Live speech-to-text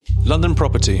London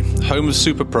Property, home of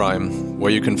Super Prime,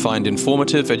 where you can find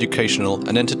informative, educational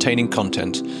and entertaining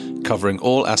content covering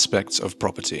all aspects of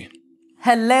property.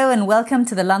 Hello and welcome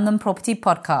to the London Property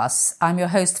Podcast. I'm your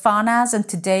host Farnaz, and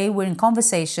today we're in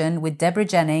conversation with Deborah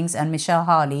Jennings and Michelle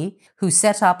Harley, who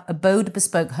set up Abode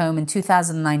Bespoke Home in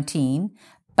 2019,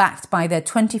 backed by their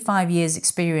 25 years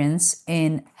experience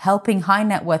in helping high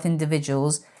net worth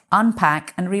individuals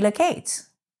unpack and relocate.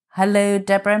 Hello,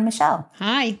 Deborah and Michelle.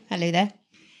 Hi, hello there.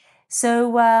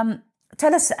 So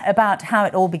tell us about how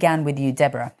it all began with you,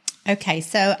 Deborah. Okay,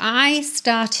 so I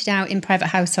started out in private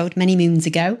household many moons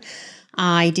ago.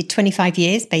 I did 25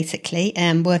 years, basically,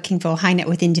 working for high net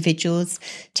worth individuals,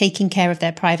 taking care of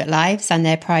their private lives and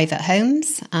their private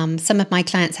homes. Some of my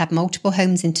clients have multiple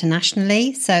homes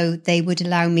internationally, so they would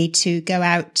allow me to go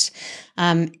out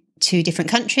to different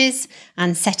countries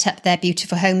and set up their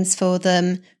beautiful homes for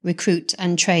them, recruit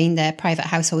and train their private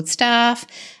household staff.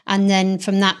 And then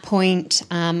from that point,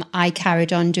 I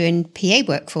carried on doing PA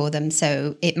work for them.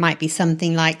 So it might be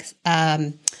something like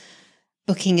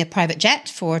booking a private jet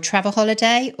for a travel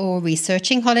holiday or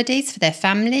researching holidays for their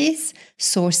families,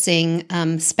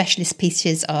 sourcing specialist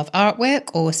pieces of artwork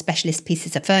or specialist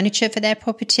pieces of furniture for their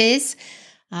properties.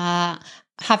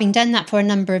 Having done that for a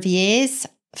number of years,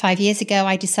 5 years ago,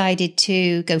 I decided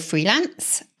to go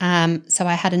freelance. So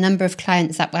I had a number of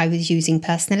clients that I was using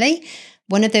personally.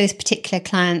 One of those particular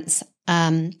clients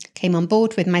came on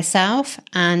board with myself,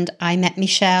 and I met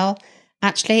Michelle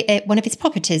actually at one of his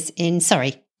properties in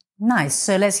Surrey. Nice.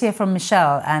 So let's hear from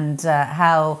Michelle and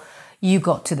how you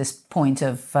got to this point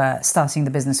of starting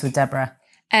the business with Deborah.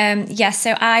 Yes,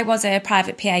 so I was a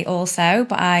private PA also,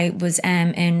 but I was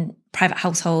in private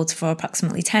households for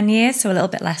approximately 10 years, so a little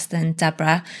bit less than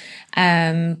Deborah.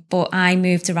 But I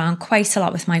moved around quite a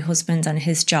lot with my husband and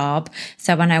his job,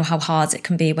 so I know how hard it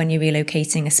can be when you're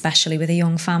relocating, especially with a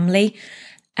young family.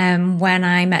 When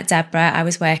I met Deborah, I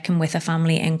was working with a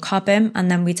family in Cobham,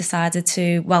 and then we decided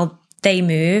they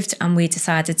moved and we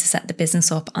decided to set the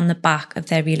business up on the back of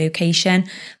their relocation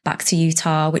back to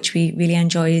Utah, which we really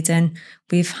enjoyed, and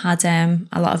we've had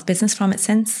a lot of business from it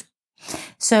since.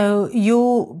 So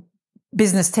your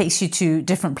business takes you to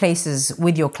different places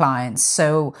with your clients.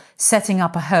 So setting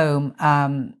up a home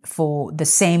for the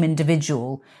same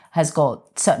individual has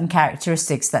got certain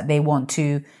characteristics that they want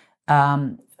to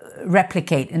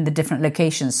replicate in the different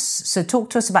locations. So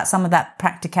talk to us about some of that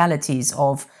practicalities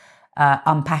of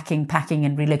unpacking, packing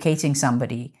and relocating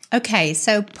somebody. Okay,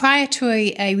 so prior to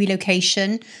a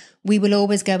relocation, we will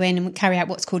always go in and carry out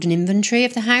what's called an inventory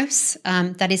of the house.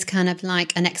 That is kind of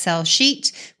like an Excel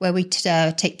sheet where we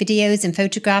take videos and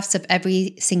photographs of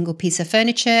every single piece of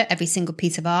furniture, every single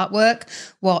piece of artwork,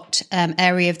 what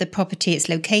area of the property it's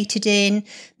located in,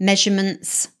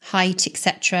 measurements, height,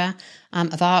 etc.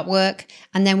 Of artwork.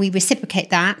 And then we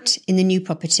reciprocate that in the new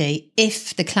property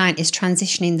if the client is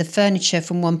transitioning the furniture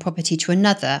from one property to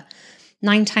another.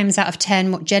 9 times out of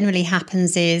 10, what generally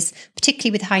happens is,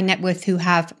 particularly with high net worth who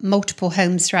have multiple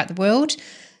homes throughout the world,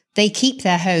 they keep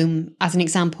their home, as an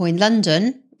example, in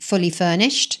London, fully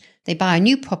furnished. They buy a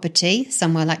new property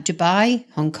somewhere like Dubai,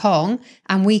 Hong Kong,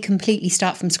 and we completely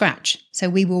start from scratch. So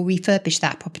we will refurbish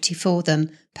that property for them,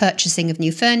 purchasing of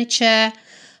new furniture.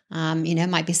 It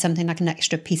might be something like an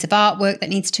extra piece of artwork that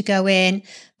needs to go in,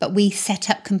 but we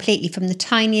set up completely from the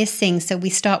tiniest things. So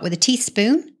we start with a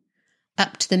teaspoon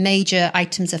up to the major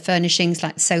items of furnishings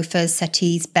like sofas,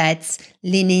 settees, beds,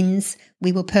 linens.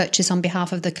 We will purchase on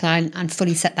behalf of the client and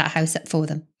fully set that house up for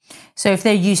them. So if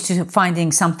they're used to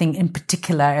finding something in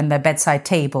particular in their bedside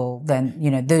table, then,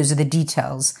 those are the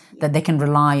details that they can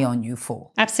rely on you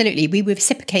for. Absolutely. We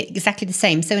reciprocate exactly the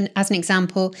same. So as an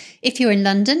example, if you're in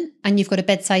London and you've got a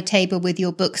bedside table with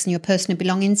your books and your personal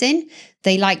belongings in,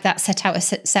 they like that set out a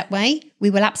set way. We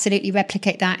will absolutely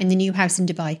replicate that in the new house in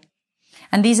Dubai.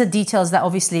 And these are details that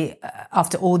obviously,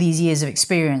 after all these years of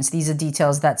experience, these are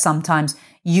details that sometimes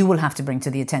you will have to bring to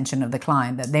the attention of the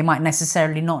client that they might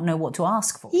necessarily not know what to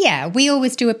ask for. Yeah, we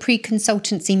always do a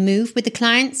pre-consultancy move with the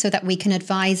client so that we can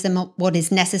advise them on what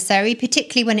is necessary,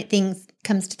 particularly when it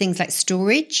comes to things like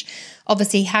storage.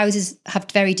 Obviously, houses have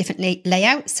very different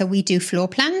layouts, so we do floor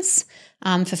plans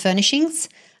for furnishings.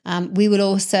 We will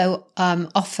also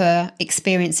offer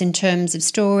experience in terms of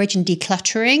storage and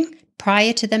decluttering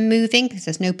prior to them moving, because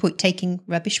there's no point taking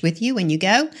rubbish with you when you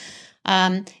go.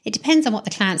 It depends on what the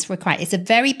clients require. It's a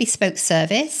very bespoke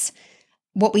service.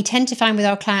 What we tend to find with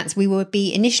our clients, we will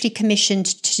be initially commissioned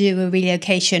to do a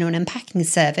relocation or an unpacking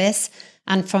service.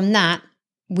 And from that,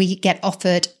 we get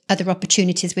offered other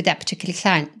opportunities with that particular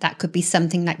client. That could be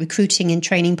something like recruiting and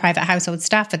training private household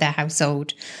staff for their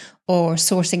household, or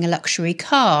sourcing a luxury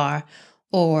car,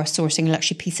 or sourcing a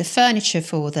luxury piece of furniture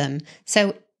for them.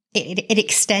 So it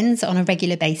extends on a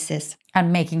regular basis.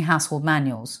 And making household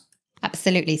manuals.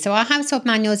 Absolutely. So our household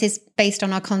manuals is based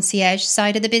on our concierge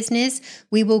side of the business.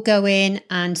 We will go in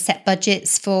and set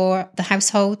budgets for the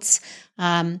households,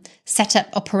 set up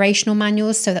operational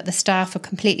manuals so that the staff are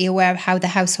completely aware of how the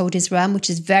household is run, which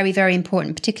is very, very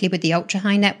important, particularly with the ultra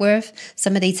high net worth.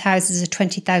 Some of these houses are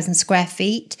 20,000 square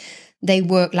feet. They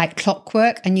work like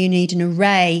clockwork, and you need an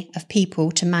array of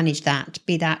people to manage that,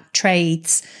 be that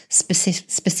trades,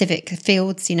 specific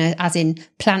fields, as in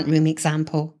plant room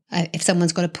example. If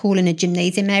someone's got a pool and a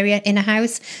gymnasium area in a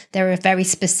house, there are very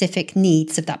specific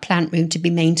needs of that plant room to be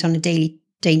maintained on a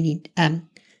daily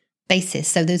basis.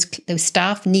 So those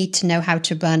staff need to know how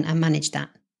to run and manage that.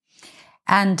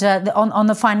 And on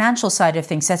the financial side of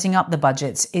things, setting up the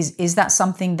budgets, is that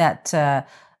something that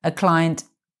a client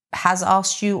has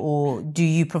asked you, or do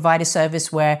you provide a service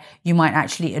where you might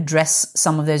actually address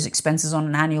some of those expenses on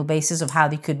an annual basis of how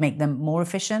they could make them more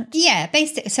efficient? Yeah,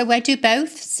 basically. So I do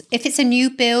both. If it's a new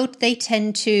build, they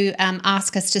tend to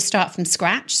ask us to start from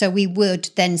scratch. So we would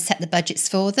then set the budgets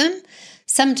for them.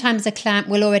 Sometimes a client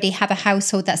will already have a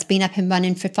household that's been up and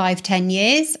running for 5-10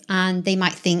 years, and they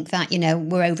might think that,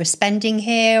 we're overspending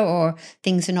here or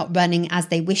things are not running as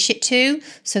they wish it to.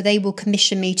 So they will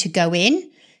commission me to go in,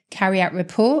 carry out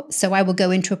reports. So I will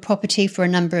go into a property for a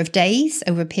number of days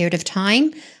over a period of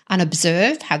time and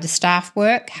observe how the staff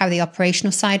work, how the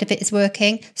operational side of it is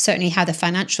working, certainly how the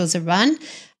financials are run,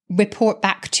 report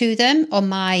back to them on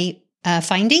my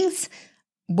findings.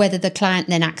 Whether the client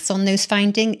then acts on those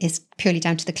findings is purely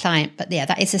down to the client. But yeah,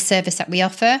 that is a service that we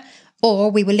offer. Or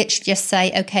we will literally just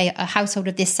say, okay, a household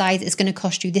of this size is going to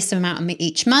cost you this amount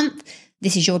each month.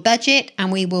 This is your budget.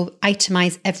 And we will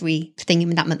itemize everything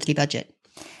in that monthly budget.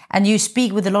 And you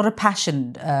speak with a lot of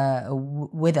passion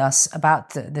with us about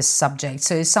this subject.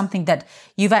 So it's something that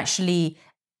you've actually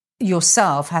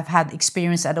yourself have had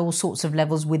experience at all sorts of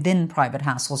levels within private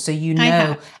households. So you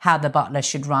know how the butler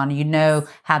should run, you know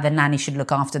how the nanny should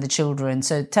look after the children.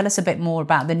 So tell us a bit more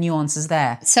about the nuances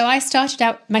there. So I started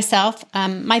out myself.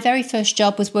 My very first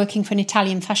job was working for an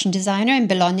Italian fashion designer in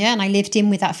Bologna, and I lived in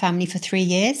with that family for 3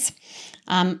 years.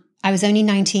 I was only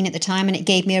 19 at the time, and it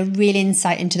gave me a real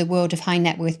insight into the world of high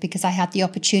net worth because I had the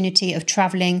opportunity of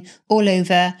traveling all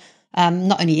over,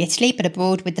 not only Italy, but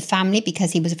abroad with the family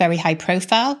because he was very high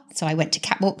profile. So I went to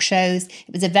catwalk shows.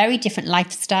 It was a very different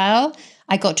lifestyle.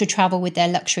 I got to travel with their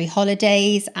luxury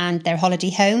holidays and their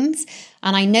holiday homes.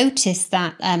 And I noticed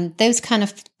that those kind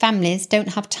of families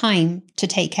don't have time to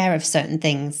take care of certain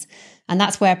things. And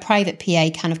that's where private PA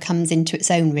kind of comes into its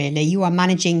own, really. You are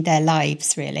managing their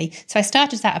lives, really. So I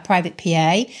started out a private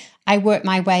PA. I worked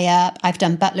my way up. I've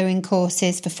done butlering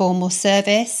courses for formal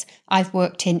service. I've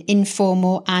worked in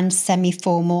informal and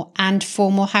semi-formal and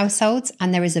formal households.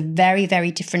 And there is a very,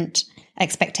 very different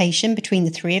expectation between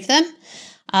the three of them.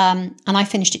 And I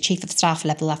finished at chief of staff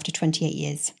level after 28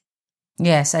 years.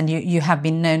 Yes, and you have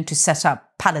been known to set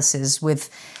up palaces with...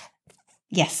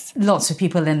 Yes. Lots of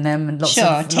people in them. And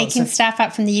taking staff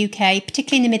out from the UK,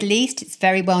 particularly in the Middle East. It's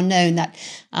very well known that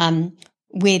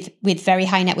with very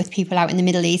high net worth people out in the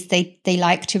Middle East, they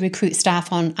like to recruit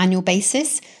staff on annual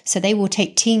basis. So they will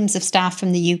take teams of staff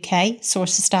from the UK,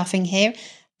 source of staffing here,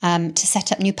 to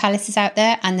set up new palaces out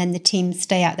there. And then the teams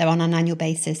stay out there on an annual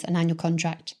basis, an annual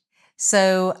contract.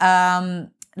 So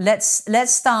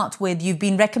let's start with, you've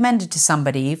been recommended to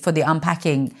somebody for the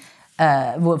unpacking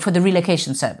for the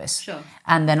relocation service. Sure.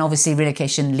 And then obviously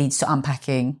relocation leads to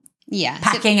unpacking. Yeah.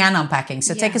 Packing and unpacking.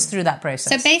 So take us through that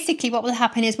process. So basically what will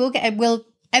happen is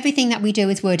everything that we do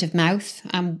is word of mouth.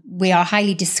 We are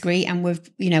highly discreet and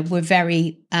we're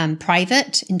very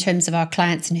private in terms of our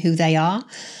clients and who they are.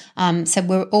 So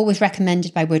we're always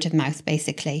recommended by word of mouth,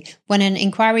 basically. When an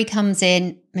inquiry comes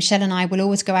in, Michelle and I will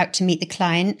always go out to meet the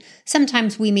client.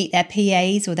 Sometimes we meet their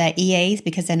PAs or their EAs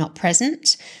because they're not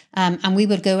present. And we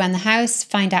will go around the house,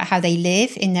 find out how they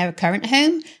live in their current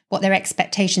home, what their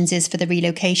expectations is for the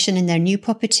relocation in their new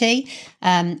property.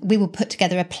 We will put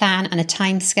together a plan and a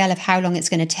time scale of how long it's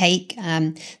going to take,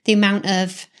 the amount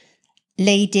of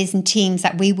ladies and teams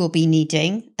that we will be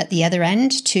needing at the other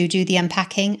end to do the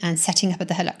unpacking and setting up of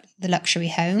the luxury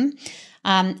home.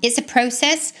 It's a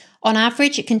process. On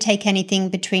average, it can take anything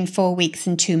between 4 weeks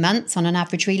and 2 months on an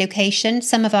average relocation.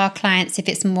 Some of our clients, if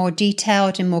it's more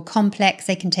detailed and more complex,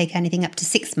 they can take anything up to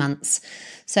 6 months.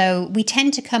 So we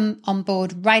tend to come on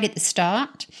board right at the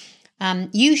start.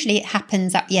 Usually it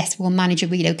happens that, yes, we'll manage a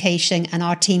relocation and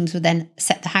our teams will then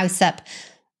set the house up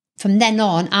from then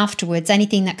on, afterwards,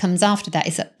 anything that comes after that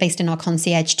is based on our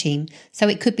concierge team. So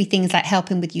it could be things like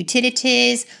helping with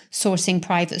utilities, sourcing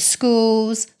private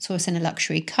schools, sourcing a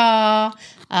luxury car,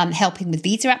 helping with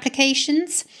visa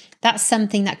applications. That's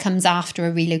something that comes after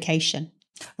a relocation.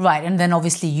 Right. And then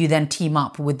obviously you then team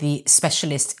up with the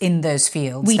specialists in those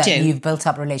fields you've built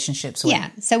up relationships with.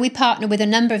 Yeah. So we partner with a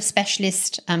number of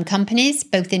specialist companies,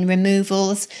 both in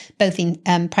removals, both in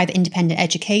private independent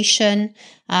education,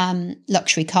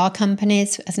 luxury car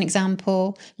companies, as an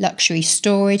example, luxury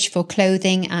storage for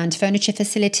clothing and furniture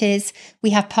facilities.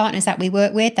 We have partners that we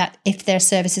work with that if their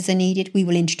services are needed, we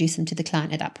will introduce them to the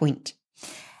client at that point.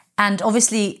 And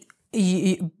obviously,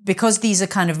 because these are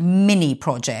kind of mini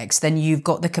projects, then you've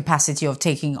got the capacity of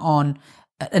taking on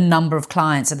a number of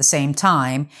clients at the same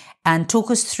time. And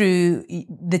talk us through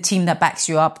the team that backs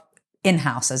you up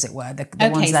in-house, as it were, the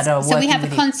ones that are working. So we have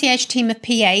with a concierge team of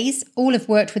PAs. All have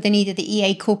worked within either the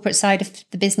EA corporate side of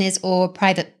the business or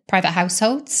private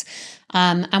households.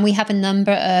 And we have a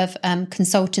number of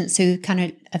consultants who kind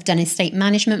of have done estate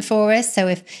management for us. So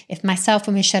if myself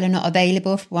or Michelle are not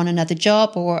available on another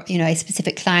job, or a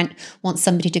specific client wants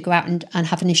somebody to go out and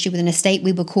have an issue with an estate,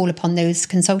 we will call upon those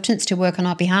consultants to work on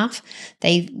our behalf.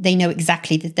 They know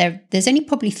exactly that there's only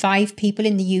probably 5 people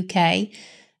in the UK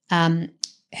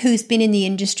who's been in the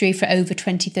industry for over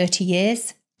 20, 30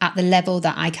 years at the level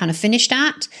that I kind of finished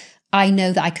at. I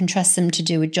know that I can trust them to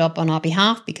do a job on our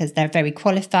behalf because they're very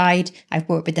qualified. I've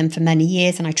worked with them for many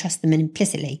years and I trust them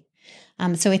implicitly.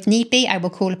 So if need be, I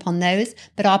will call upon those.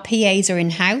 But our PAs are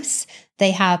in-house. They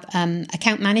have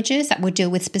account managers that will deal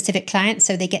with specific clients.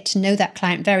 So they get to know that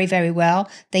client very, very well.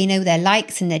 They know their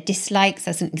likes and their dislikes,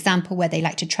 as an example, where they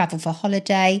like to travel for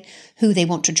holiday, who they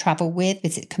want to travel with,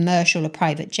 is it commercial or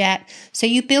private jet? So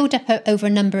you build up over a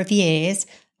number of years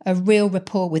a real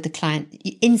rapport with the client.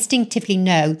 You instinctively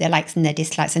know their likes and their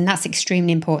dislikes. And that's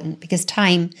extremely important because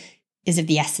time is of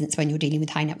the essence when you're dealing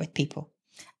with high net worth people.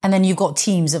 And then you've got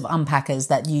teams of unpackers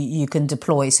that you can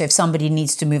deploy. So if somebody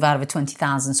needs to move out of a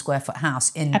 20,000 square foot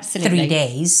house in 3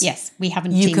 days, yes, we have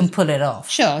you can pull it off.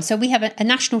 Sure. So we have a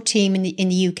national team in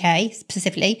the UK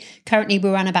specifically. Currently,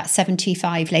 we're on about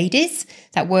 75 ladies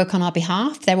that work on our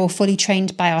behalf. They're all fully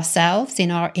trained by ourselves in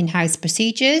our in-house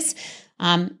procedures.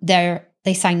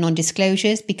 They sign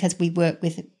non-disclosures because we work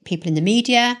with people in the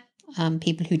media,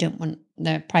 people who don't want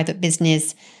their private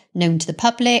business known to the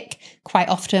public. Quite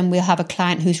often we'll have a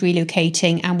client who's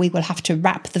relocating and we will have to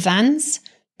wrap the vans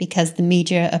because the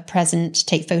media are present,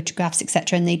 take photographs,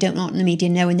 etc. And they don't want the media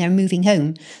knowing they're moving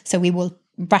home. So we will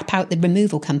wrap out the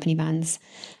removal company vans,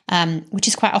 which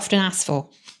is quite often asked for.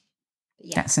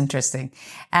 Yeah. That's interesting.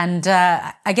 And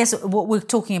I guess what we're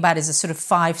talking about is a sort of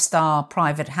 5-star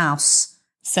private house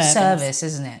service,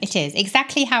 isn't it? It is.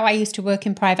 Exactly how I used to work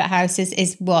in private houses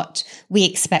is what we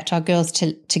expect our girls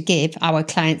to give our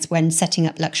clients when setting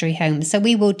up luxury homes. So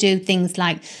we will do things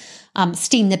like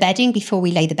steam the bedding before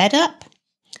we lay the bed up.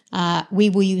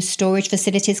 We will use storage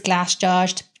facilities, glass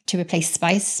jars to replace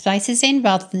spices in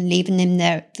rather than leaving them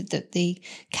there, the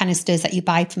canisters that you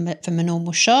buy from a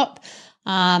normal shop.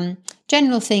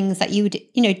 General things that you would,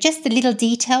 just the little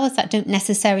details that don't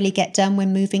necessarily get done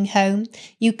when moving home.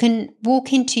 You can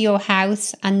walk into your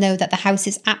house and know that the house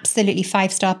is absolutely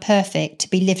 5-star perfect to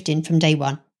be lived in from day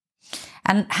one.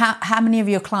 And how many of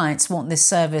your clients want this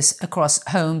service across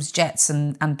homes, jets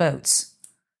and boats?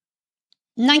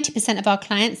 90% of our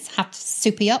clients have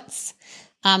super yachts.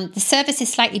 The service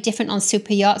is slightly different on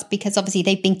super yachts because obviously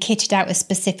they've been kitted out a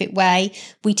specific way.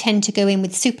 We tend to go in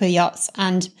with super yachts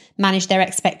and manage their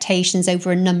expectations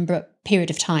over a period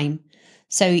of time.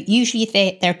 So usually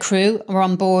if their crew are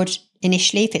on board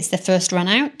initially, if it's the first run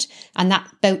out and that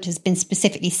boat has been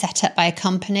specifically set up by a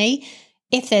company,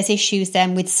 if there's issues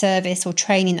then with service or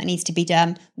training that needs to be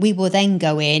done, we will then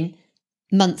go in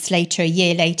months later, a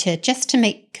year later, just to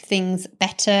make things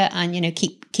better and,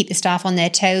 keep the staff on their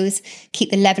toes, keep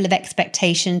the level of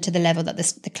expectation to the level that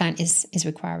the client is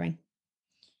requiring.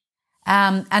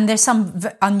 And there's some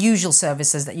unusual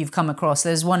services that you've come across.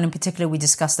 There's one in particular we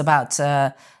discussed about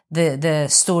the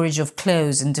storage of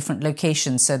clothes in different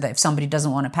locations so that if somebody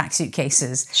doesn't want to pack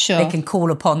suitcases, sure, they can call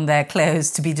upon their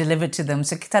clothes to be delivered to them.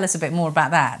 So tell us a bit more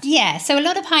about that. Yeah, so a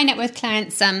lot of high net worth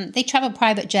clients, they travel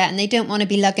private jet and they don't want to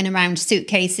be lugging around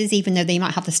suitcases, even though they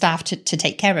might have the staff to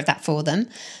take care of that for them.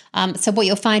 So what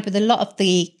you'll find with a lot of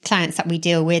the clients that we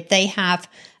deal with, they have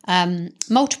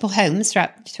multiple homes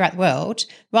throughout the world.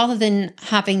 Rather than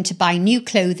having to buy new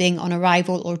clothing on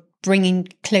arrival or bringing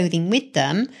clothing with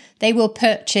them, they will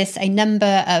purchase a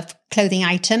number of clothing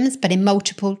items, but in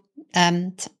multiple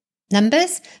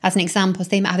numbers. As an example,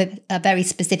 they might have a very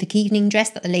specific evening dress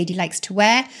that the lady likes to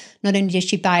wear. Not only does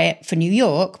she buy it for New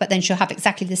York, but then she'll have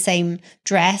exactly the same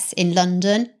dress in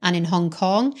London and in Hong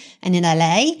Kong and in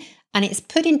LA. And it's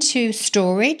put into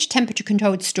storage,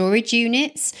 temperature-controlled storage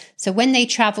units. So when they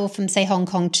travel from, say, Hong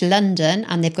Kong to London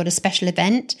and they've got a special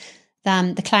event,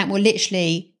 then the client will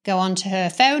literally go onto her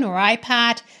phone or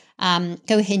iPad,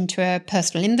 go into her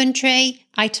personal inventory,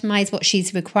 itemize what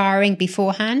she's requiring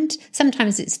beforehand.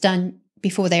 Sometimes it's done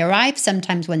before they arrive,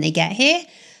 sometimes when they get here.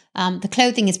 The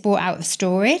clothing is brought out of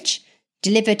storage,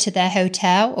 delivered to their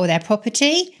hotel or their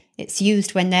property. It's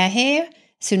used when they're here.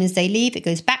 As soon as they leave, it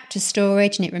goes back to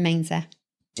storage and it remains there.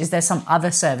 Is there some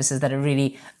other services that are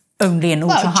really only an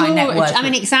ultra-high net worth? I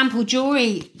mean, example,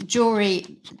 jewelry,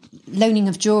 loaning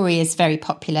of jewelry is very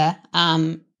popular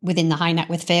within the high net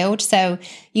worth field. So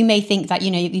you may think that,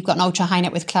 you've got an ultra high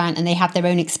net worth client and they have their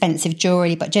own expensive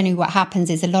jewelry, but generally what happens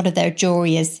is a lot of their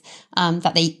jewelry is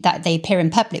that they appear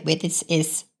in public with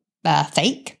is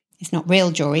fake. It's not real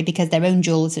jewelry because their own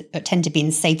jewels tend to be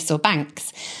in safes or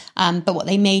banks. But what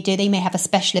they may do, they may have a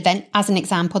special event. As an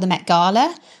example, the Met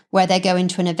Gala, where they're going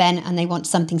to an event and they want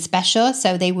something special.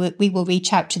 So we will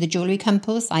reach out to the jewelry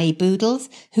companies, i.e. Boodles,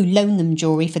 who loan them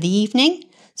jewelry for the evening.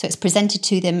 So it's presented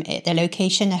to them at their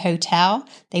location, a hotel.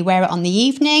 They wear it on the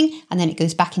evening and then it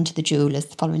goes back into the jewellers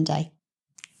the following day.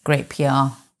 Great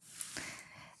PR.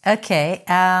 Okay.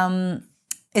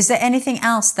 Is there anything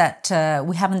else that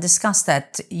we haven't discussed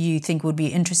that you think would be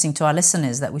interesting to our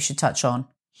listeners that we should touch on?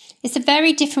 It's a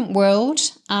very different world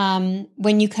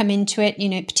when you come into it,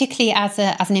 particularly as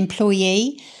an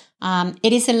employee.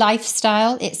 It is a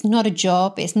lifestyle. It's not a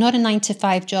job. It's not a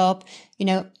 9-to-5 job.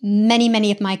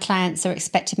 Many of my clients are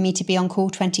expecting me to be on call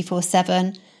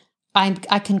 24/7.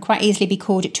 I can quite easily be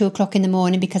called at 2:00 in the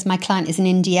morning because my client is in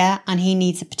India and he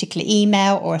needs a particular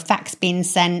email or a fax being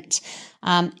sent.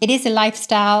 It is a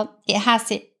lifestyle. It has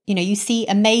it. You see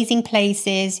amazing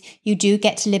places. You do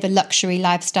get to live a luxury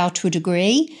lifestyle to a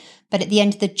degree, but at the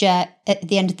end of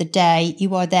the day,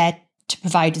 you are there to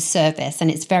provide a service, and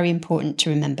it's very important to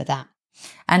remember that.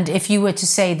 And if you were to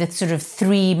say the sort of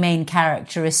 3 main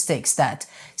characteristics that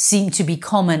seem to be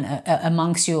common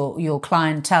amongst your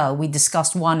clientele, we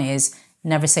discussed one is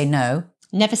never say no.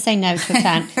 Never say no to a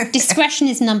client. Discretion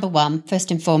is number 1,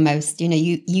 first and foremost.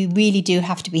 You really do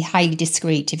have to be highly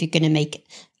discreet if you're going to make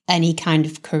any kind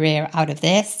of career out of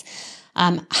this.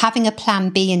 Having a plan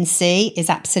B and C is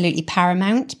absolutely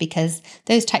paramount because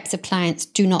those types of clients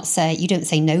you don't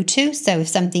say no to. So if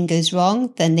something goes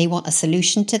wrong, then they want a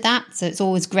solution to that. So it's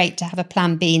always great to have a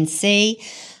plan B and C.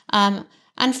 And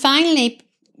finally,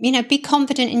 be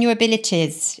confident in your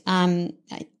abilities.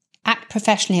 Act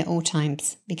professionally at all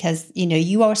times because,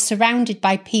 you are surrounded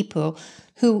by people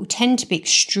who tend to be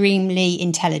extremely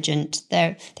intelligent.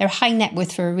 They're high net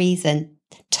worth for a reason.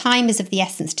 Time is of the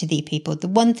essence to these people. The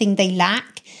one thing they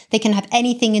lack, they can have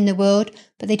anything in the world,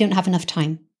 but they don't have enough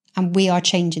time. And we are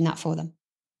changing that for them.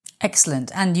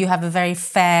 Excellent. And you have a very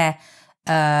fair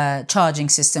charging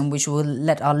system, which we'll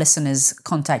let our listeners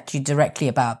contact you directly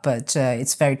about, but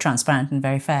it's very transparent and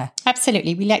very fair.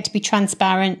 Absolutely. We like to be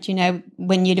transparent.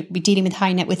 When you're dealing with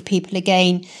high net worth people,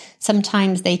 again,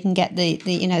 sometimes they can get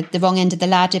the wrong end of the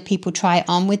ladder. People try it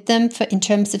on with them in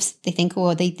terms of, they think,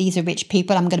 these are rich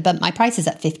people, I'm going to bump my prices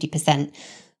up 50%.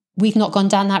 We've not gone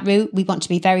down that route. We want to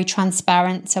be very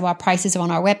transparent. So our prices are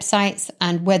on our websites.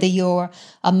 And whether you're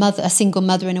a single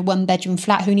mother in a 1-bedroom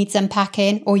flat who needs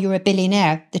unpacking or you're a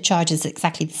billionaire, the charge is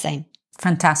exactly the same.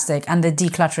 Fantastic. And the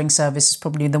decluttering service is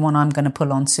probably the one I'm going to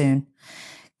pull on soon.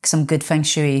 Some good feng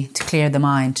shui to clear the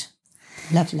mind.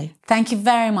 Lovely. Thank you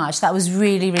very much. That was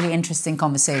really, really interesting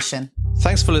conversation.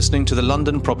 Thanks for listening to the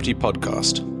London Property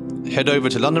Podcast. Head over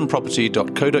to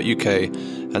londonproperty.co.uk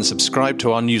and subscribe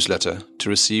to our newsletter to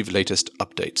receive latest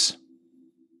updates.